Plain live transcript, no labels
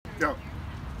Go.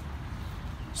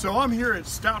 So I'm here at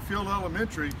Stout Field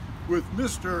Elementary with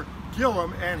Mr.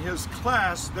 Gilliam and his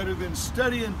class that have been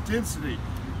studying density.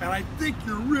 And I think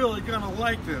you're really gonna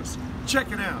like this.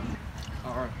 Check it out.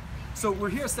 All right. So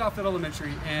we're here at Stout Field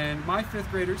Elementary, and my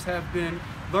fifth graders have been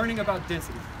learning about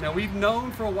density. Now, we've known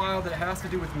for a while that it has to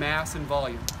do with mass and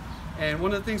volume. And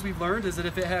one of the things we've learned is that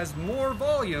if it has more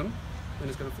volume, then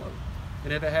it's gonna float.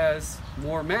 And if it has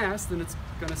more mass, then it's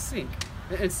gonna sink.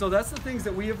 And so that's the things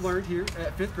that we have learned here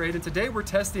at fifth grade. And today we're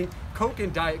testing Coke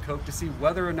and Diet Coke to see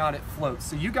whether or not it floats.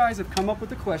 So you guys have come up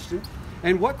with a question.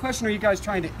 And what question are you guys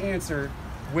trying to answer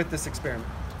with this experiment?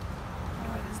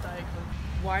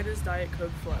 Why does Diet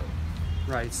Coke float?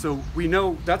 Right, so we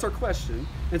know that's our question.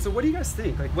 And so what do you guys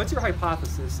think? Like, what's your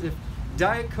hypothesis? If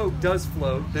Diet Coke does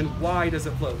float, then why does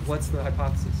it float? What's the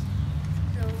hypothesis?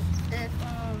 So if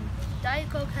Diet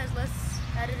Coke has less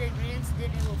added ingredients,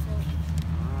 then it will float.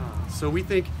 So we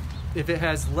think if it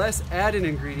has less added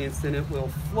ingredients, then it will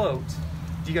float.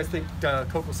 Do you guys think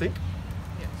Coke will sink?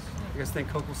 Yes. You guys think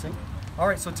Coke will sink? All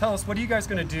right, so tell us, what are you guys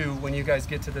going to do when you guys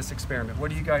get to this experiment?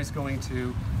 What are you guys going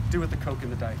to do with the Coke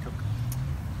and the Diet Coke?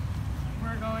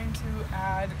 We're going to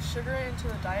add sugar into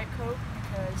the Diet Coke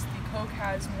because the Coke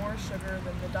has more sugar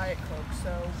than the Diet Coke.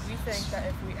 So we think that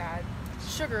if we add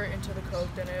sugar into the Coke,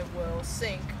 then it will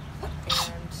sink,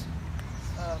 and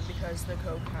because the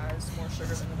Coke has more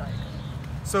sugar than the Diet Coke.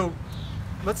 So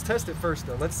let's test it first,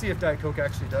 though. Let's see if Diet Coke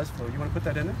actually does float. You want to put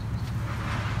that in there?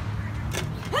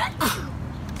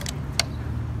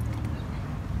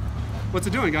 What's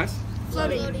it doing, guys?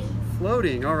 Floating.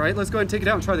 Floating. All right, let's go ahead and take it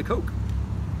out and try the Coke.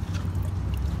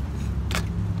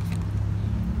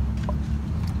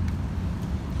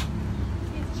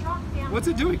 What's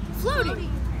it doing?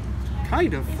 Floating.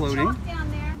 Kind of floating. Down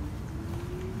there.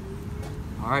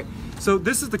 All right, so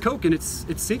this is the Coke, and it's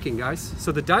sinking, guys.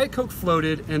 So the Diet Coke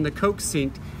floated and the Coke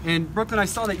sinked. And Brooklyn, I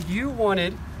saw that you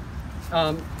wanted,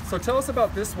 so tell us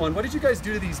about this one. What did you guys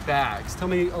do to these bags? Tell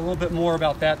me a little bit more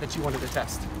about that you wanted to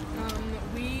test.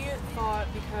 We thought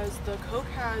because the Coke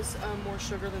has more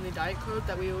sugar than the Diet Coke,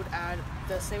 that we would add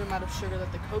the same amount of sugar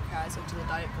that the Coke has into the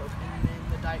Diet Coke, and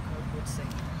then the Diet Coke would sink.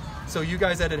 So you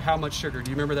guys added how much sugar?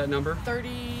 Do you remember that number?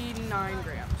 39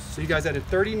 grams. So you guys added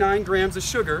 39 grams of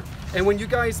sugar, and when you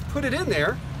guys put it in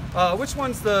there, which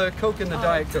one's the Coke and the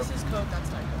Diet Coke? This is Coke, that's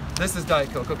Diet Coke. This is Diet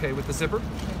Coke, okay, with the zipper.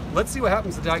 Let's see what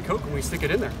happens to Diet Coke when we stick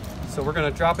it in there. So we're gonna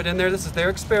drop it in there. This is their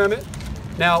experiment.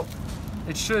 Now,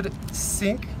 it should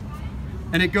sink,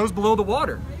 and it goes below the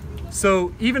water.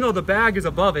 So even though the bag is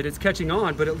above it, it's catching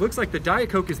on, but it looks like the Diet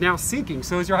Coke is now sinking.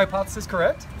 So is your hypothesis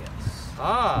correct?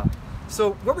 Yes.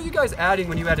 So what were you guys adding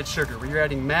when you added sugar? Were you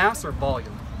adding mass or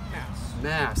volume? Mass.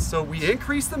 Mass. So we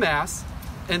increased the mass,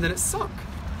 and then it sunk.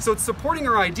 So it's supporting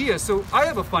our idea. So I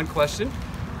have a fun question.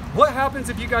 What happens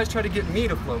if you guys try to get me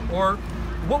to float? Or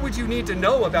what would you need to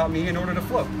know about me in order to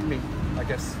float? Me, I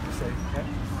guess you say. Okay.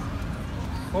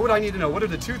 What would I need to know? What are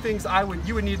the two things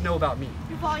you would need to know about me?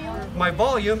 Your volume. My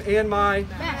volume and my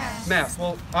Mass. mass.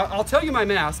 Well, I'll tell you my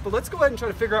mass, but let's go ahead and try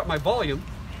to figure out my volume.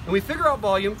 And we figure out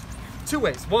volume two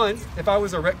ways. One, if I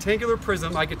was a rectangular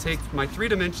prism, I could take my 3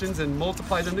 dimensions and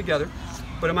multiply them together.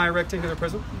 But am I a rectangular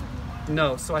prism?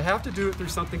 No. So I have to do it through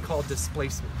something called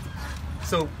displacement.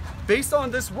 So based on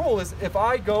this rule is if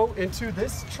I go into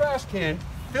this trash can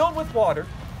filled with water,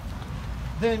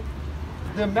 then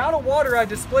the amount of water I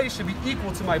displace should be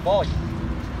equal to my volume.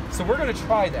 So we're going to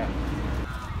try that.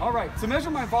 All right, to measure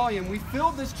my volume, we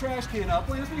filled this trash can up.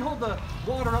 Let me hold the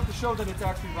water up to show that it's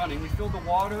actually running. We filled the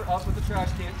water up with the trash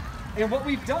can. And what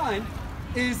we've done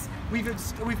is we've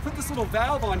put this little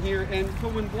valve on here, and so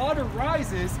when water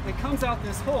rises, it comes out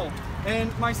this hole.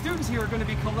 And my students here are going to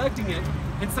be collecting it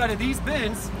inside of these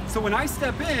bins. So when I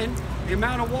step in, the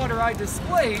amount of water I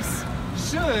displace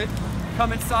should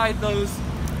come inside those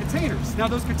containers. Now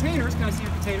those containers, can I see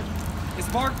your container? It's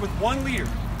marked with 1 liter.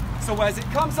 So as it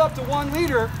comes up to 1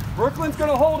 liter, Brooklyn's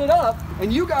gonna hold it up,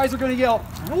 and you guys are gonna yell,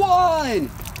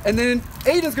 1! And then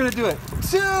Aiden's gonna do it,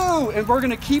 2! And we're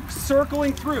gonna keep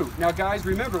circling through. Now guys,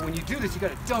 remember, when you do this, you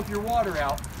gotta dump your water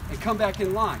out and come back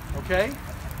in line, okay?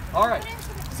 All right,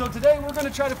 so today we're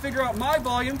gonna try to figure out my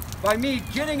volume by me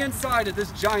getting inside of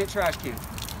this giant trash can.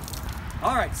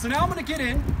 All right, so now I'm gonna get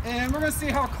in, and we're gonna see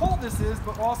how cold this is,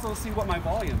 but also see what my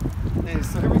volume is.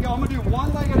 So here we go, I'm gonna do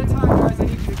 1 leg at a time, guys. I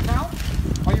need you to count.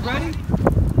 Are you ready?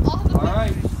 All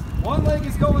right, 1 leg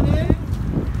is going in.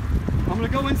 I'm gonna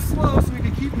go in slow so we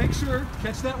can make sure,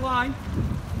 catch that line.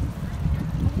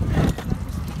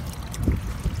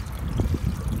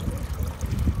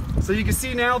 So you can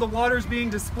see now the water's being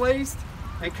displaced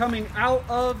and coming out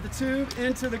of the tube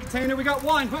into the container. We got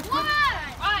 1. Quick.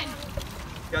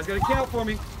 You guys gotta count for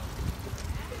me.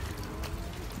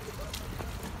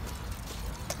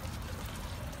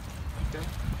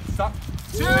 Stop.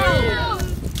 2,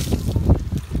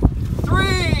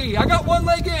 3. I got one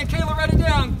leg in. Kayla, write it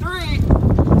down. 3.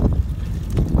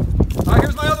 All right,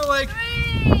 here's my other leg.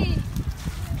 3.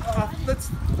 That's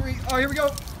 3. Oh, here we go.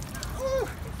 Woo.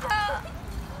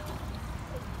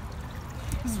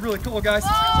 This is really cool, guys.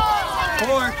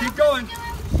 4. Keep going.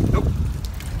 Nope.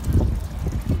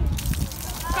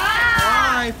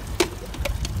 5.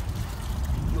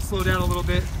 I'm gonna slow down a little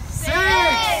bit.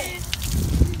 6.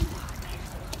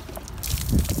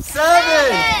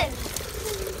 7.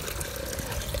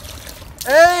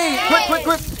 8.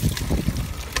 Quick.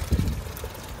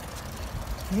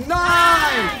 9.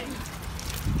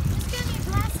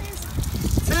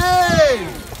 10.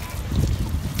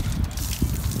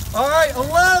 All right,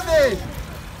 11.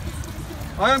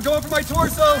 All right, I'm going for my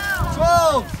torso.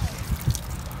 12.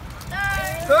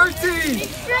 13.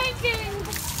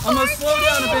 I'm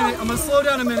gonna slow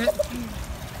down a minute.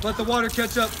 Let the water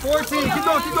catch up. 14. Keep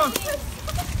going.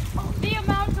 The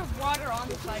amount of water on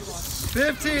the sidewalk.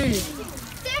 15.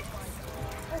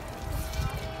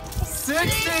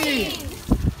 16.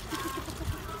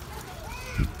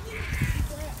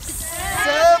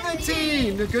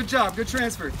 17. Good job. Good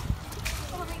transfer.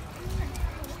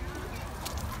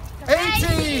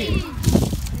 18.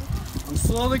 I'm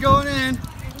slowly going in.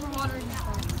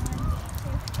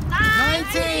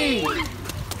 19.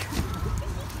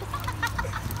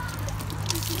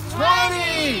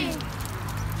 20.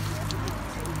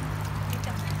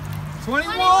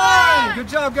 21. Good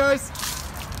job, guys.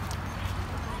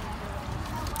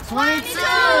 22.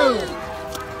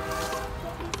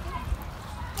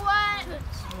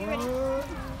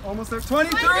 Almost there.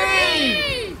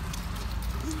 23.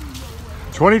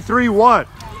 23 what?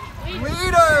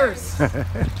 Liters.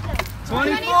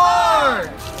 24.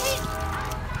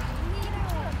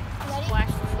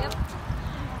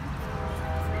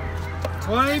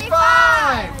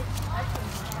 25.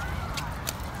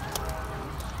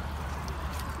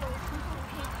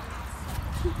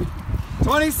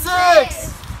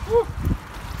 26. Woo.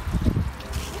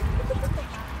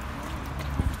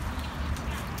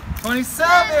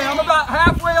 27. I'm about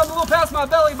halfway. I'm a little past my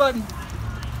belly button.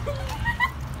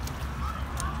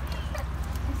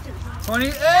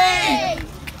 28.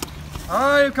 All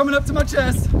right, I'm coming up to my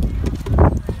chest.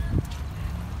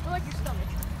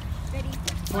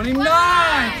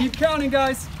 29. Keep counting,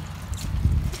 guys.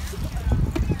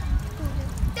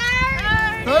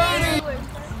 30.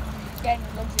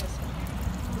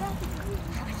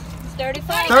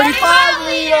 35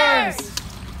 liters.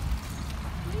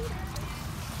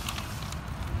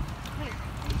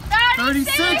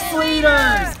 36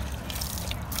 liters.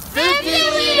 50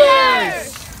 liters.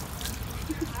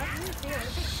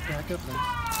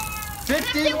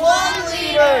 51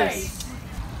 liters.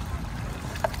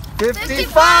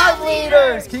 55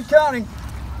 liters. Keep counting.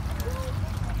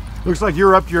 Looks like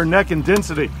you're up to your neck in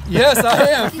density. Yes, I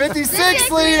am.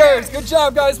 56 liters. Good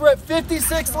job, guys. We're at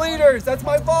 56 liters. That's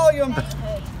my volume.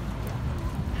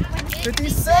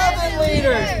 57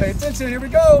 liters. Pay attention. Here we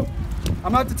go.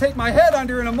 I'm about to take my head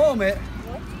under in a moment.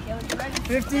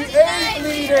 58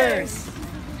 liters.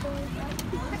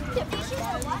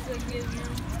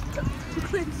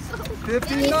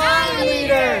 59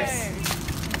 liters.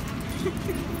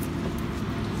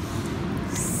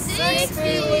 60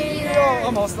 liters.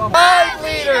 Almost. 5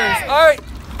 liters. All right,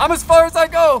 I'm as far as I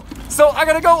go. So I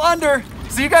gotta go under.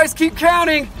 So you guys keep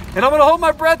counting, and I'm gonna hold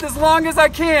my breath as long as I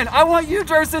can. I want you,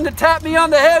 Jerson, to tap me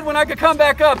on the head when I can come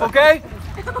back up, okay?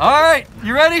 All right,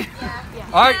 you ready? Yeah.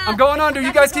 All right, I'm going under.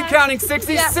 You guys keep counting.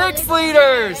 66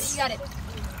 liters. You got it.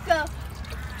 Go.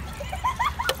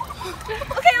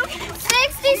 Okay.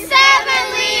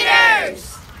 67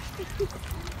 liters.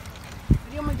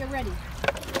 Get ready.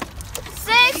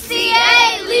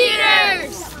 68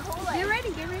 liters. Get ready.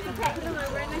 Okay.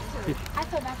 Right next to it. I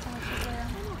thought that's how much was there.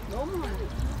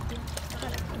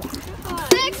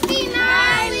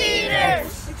 69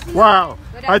 liters. Wow.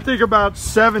 I think about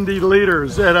 70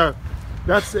 liters at a,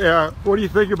 that's, what do you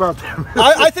think about that?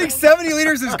 I think 70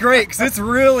 liters is great because it's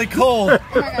really cold.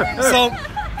 So,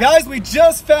 guys, we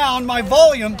just found my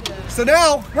volume. So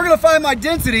now we're going to find my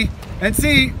density and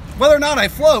see whether or not I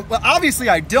float. Well, obviously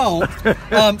I don't.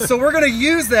 So we're going to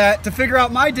use that to figure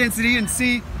out my density and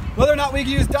see whether or not we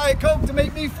can use Diet Coke to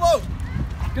make me float.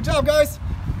 Good job, guys.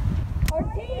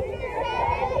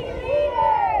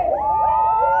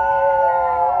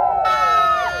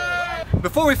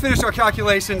 Before we finish our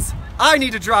calculations, I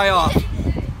need to dry off.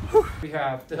 We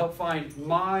have to help find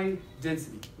my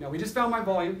density. Now, we just found my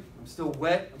volume. I'm still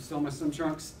wet. I'm still in my swim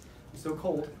trunks. I'm still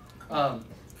cold.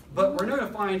 But we're going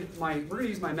to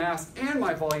use my mass and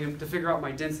my volume to figure out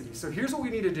my density. So here's what we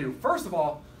need to do. First of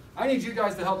all, I need you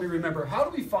guys to help me remember, how do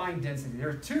we find density? There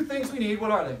are two things we need.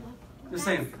 What are they? Just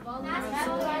say them.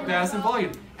 Mass and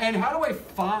volume. And how do I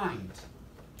find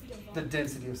the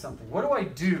density of something? What do I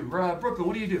do? Brooklyn,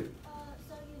 what do you do?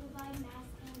 So you divide mass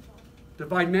and volume.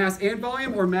 Divide mass and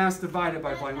volume, or mass divided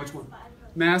by volume? Which one?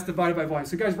 Mass divided by volume.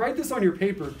 So guys, write this on your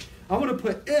paper. I'm going to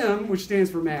put M, which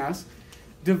stands for mass,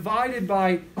 divided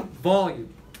by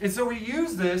volume. And so we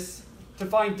use this to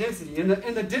find density. And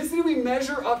the density we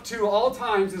measure up to all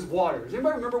times is water. Does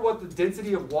anybody remember what the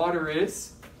density of water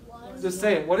is? Just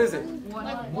say it. What is it?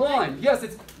 One. Yes,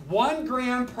 it's 1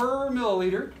 gram per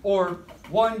milliliter, or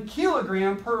 1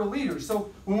 kilogram per liter. So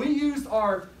when we used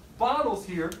our bottles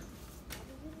here,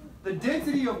 the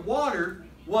density of water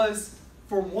was,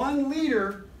 for 1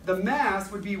 liter, the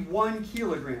mass would be 1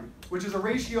 kilogram, which is a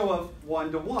ratio of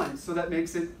 1 to 1. So that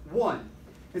makes it 1.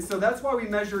 And so that's why we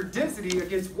measure density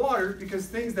against water, because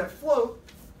things that float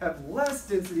have less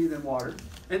density than water,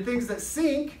 and things that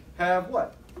sink have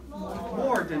what?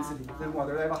 More density than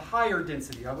water. They have a higher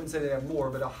density. I wouldn't say they have more,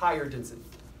 but a higher density.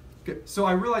 Okay, so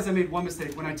I realized I made one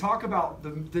mistake. When I talk about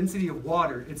the density of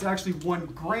water, it's actually 1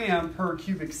 gram per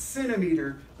cubic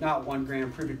centimeter, not 1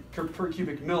 gram per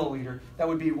cubic milliliter. That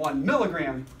would be 1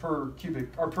 milligram per cubic,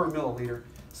 or per milliliter.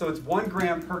 So it's 1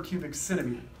 gram per cubic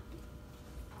centimeter.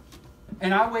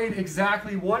 And I weighed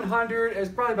exactly 100, it's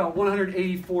probably about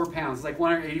 184 pounds, it's like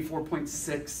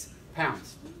 184.6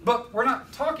 pounds. But we're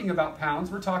not talking about pounds,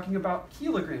 we're talking about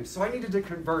kilograms. So I needed to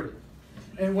convert it.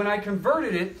 And when I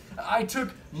converted it, I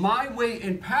took my weight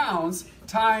in pounds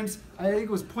times, I think it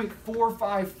was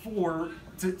 0.454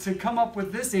 to come up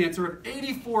with this answer of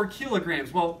 84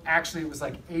 kilograms. Well, actually it was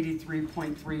like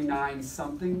 83.39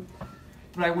 something,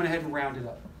 but I went ahead and rounded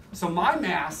up. So my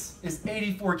mass is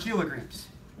 84 kilograms.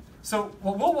 So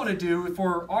what we'll want to do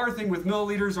for our thing with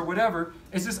milliliters or whatever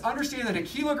is just understand that a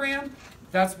kilogram,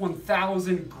 that's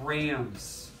 1,000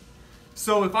 grams.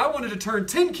 So if I wanted to turn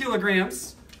 10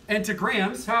 kilograms into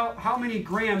grams, how many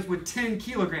grams would 10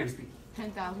 kilograms be?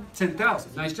 10,000.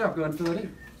 10,000. Nice job. Go ahead and fill it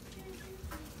in.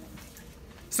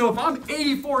 So if I'm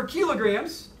 84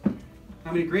 kilograms,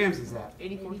 how many grams is that?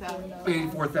 84,000.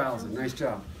 84,000. Nice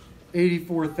job.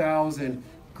 84,000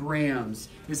 grams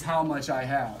is how much I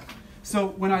have. So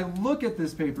when I look at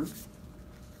this paper,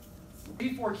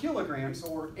 84 kilograms,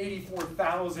 or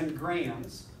 84,000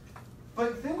 grams,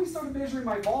 but then we started measuring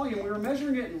my volume. We were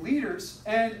measuring it in liters,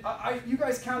 and you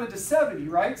guys counted to 70,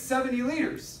 right? 70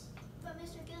 liters. But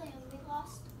Mr. Gilliam, we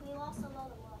lost a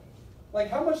lot of water. Like,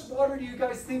 how much water do you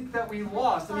guys think that we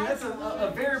lost? I mean, that's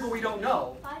a variable we don't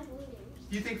know. 5 liters.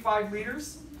 You think 5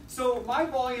 liters? So my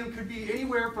volume could be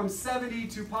anywhere from 70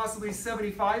 to possibly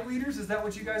 75 liters. Is that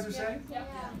what you guys are saying? Yeah.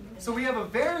 So we have a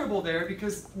variable there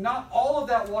because not all of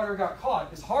that water got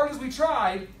caught. As hard as we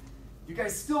tried, you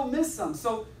guys still missed some.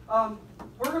 So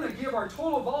we're going to give our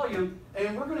total volume,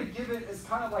 and we're going to give it as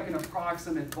kind of like an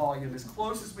approximate volume, as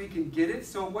close as we can get it.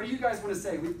 So what do you guys want to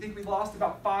say? We think we lost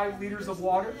about 5 liters of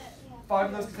water? 5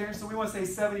 of those containers. So we want to say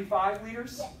 75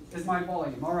 liters is my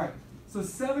volume. All right. So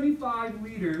 75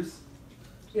 liters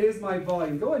is my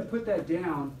volume. Go ahead and put that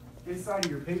down inside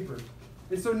of your paper.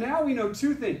 And so now we know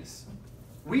 2 things.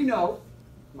 We know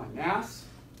my mass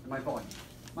and my volume.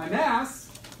 My mass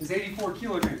is 84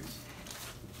 kilograms.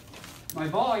 My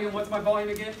volume, what's my volume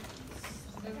again?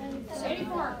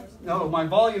 84. No, my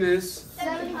volume is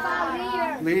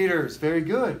 75 liters. liters. Very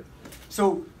good.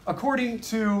 So according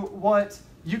to what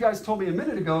you guys told me a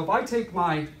minute ago, if I take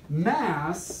my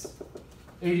mass,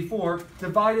 84,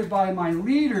 divided by my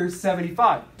liters,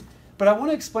 75. But I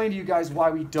want to explain to you guys why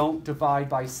we don't divide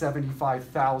by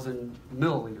 75,000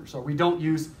 milliliters, or we don't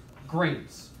use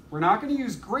grams. We're not going to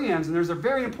use grams, and there's a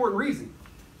very important reason.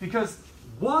 Because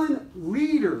 1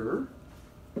 liter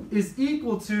is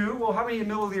equal to, well, how many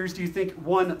milliliters do you think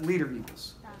 1 liter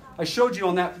equals? I showed you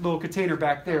on that little container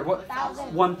back there. What?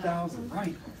 1,000. 1,000,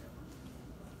 right.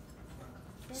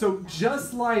 So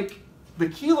just like the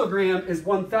kilogram is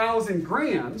 1,000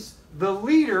 grams, the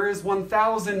liter is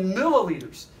 1,000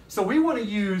 milliliters. So we want to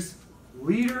use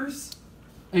liters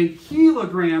and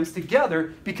kilograms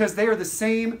together because they are the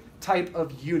same type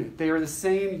of unit. They are the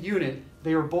same unit.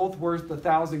 They are both worth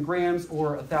 1,000 grams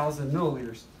or 1,000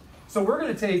 milliliters. So we're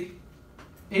going to take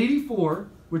 84,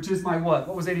 which is my what?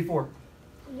 What was 84?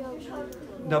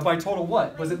 No, by total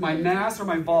what? Was it my mass or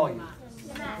my volume?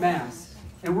 Mass.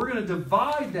 And we're going to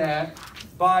divide that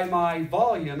by my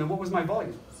volume. And what was my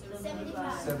volume?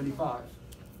 75.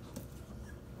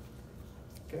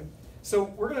 Okay. So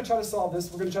we're going to try to solve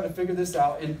this. We're going to try to figure this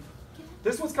out. And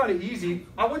this one's kind of easy.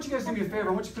 I want you guys to do me a favor.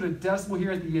 I want you to put a decimal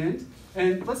here at the end.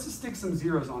 And let's just stick some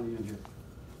zeros on the end here.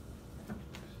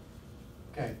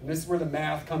 Okay. And this is where the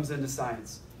math comes into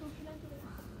science.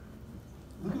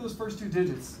 look at those first two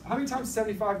digits. How many times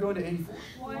 75 go into 84?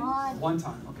 One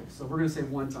time. Okay, so we're going to say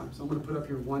one time. So I'm going to put up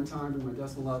here one time, bring my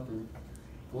decimal up, and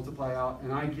multiply out,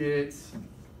 and I get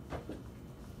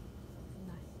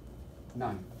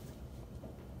 9.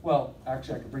 Well,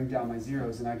 actually, I could bring down my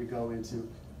zeros, and I could go into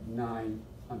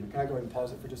 900. Can I go ahead and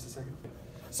pause it for just a second?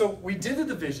 So we did the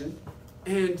division,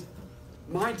 and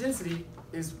my density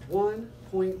is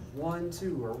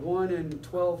 1.12, or 1 and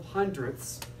 12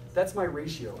 hundredths. That's my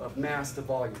ratio of mass to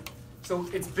volume. So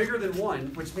it's bigger than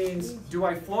 1, which means, do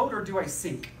I float or do I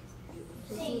sink?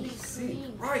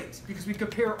 Sink. Right, because we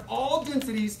compare all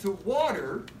densities to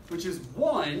water, which is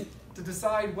 1, to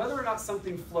decide whether or not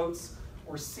something floats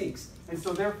or sinks. And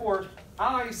so therefore,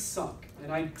 I sunk,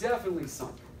 and I definitely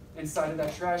sunk inside of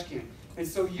that trash can. And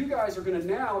so you guys are going to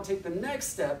now take the next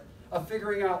step of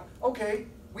figuring out, okay,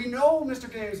 we know Mr.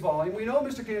 Gilliam's volume, we know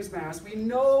Mr. Gilliam's mass, we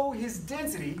know his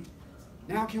density.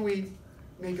 Now can we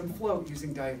make him float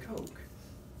using Diet Coke?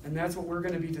 And that's what we're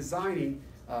going to be designing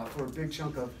for a big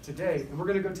chunk of today, and we're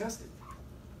going to go test it.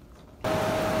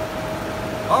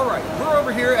 All right, we're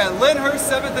over here at Lyndhurst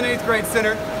 7th and 8th grade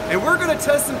center, and we're going to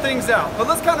test some things out. But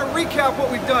let's kind of recap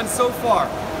what we've done so far.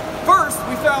 First,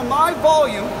 we found my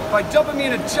volume by dumping me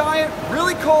in a giant,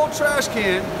 really cold trash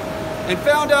can, and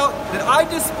found out that I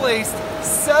displaced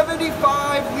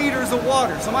 75 liters of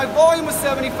water. So my volume was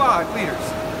 75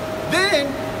 liters. Then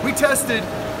we tested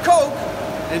Coke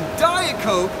and Diet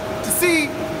Coke to see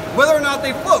whether or not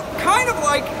they float. Kind of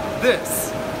like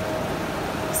this.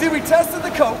 See, we tested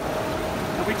the Coke,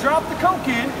 and we dropped the Coke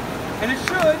in, and it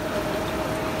should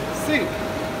sink,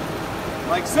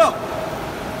 like so.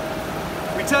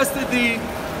 We tested the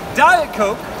Diet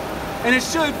Coke, and it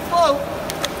should float,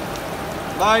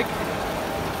 like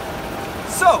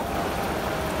so.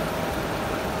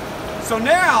 So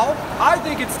now, I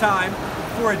think it's time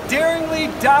for a Daringly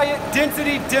Diet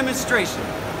Density Demonstration.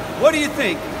 What do you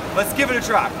think? Let's give it a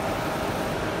try.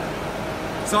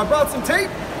 So I brought some tape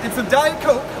and some Diet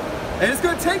Coke, and it's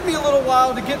going to take me a little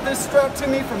while to get this strapped to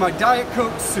me from my Diet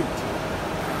Coke suit.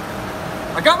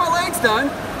 I got my legs done,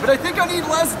 but I think I need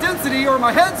less density or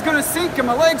my head's going to sink and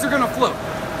my legs are going to float.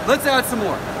 Let's add some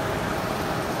more.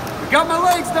 We got my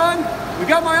legs done, we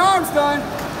got my arms done,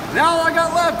 now all I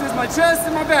got left is my chest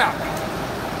and my back.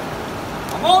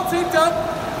 I'm all taped up,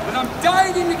 and I'm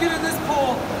dying to get in this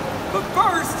pool, but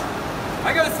first,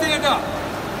 I gotta stand up.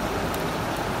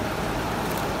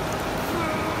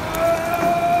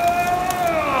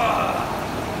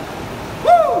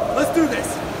 Woo! Let's do this.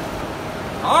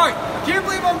 All right, I can't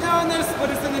believe I'm doing this, but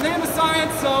it's in the name of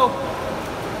science, so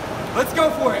let's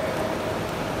go for it.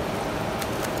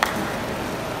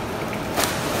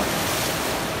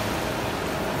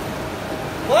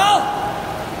 Well,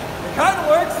 it kind of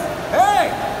works.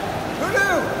 Hey, who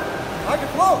knew? I can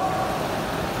float.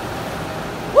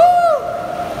 Woo!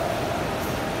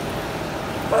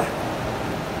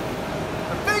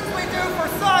 The things we do for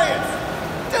science.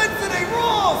 Density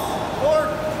rules. Or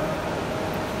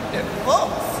it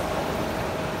floats.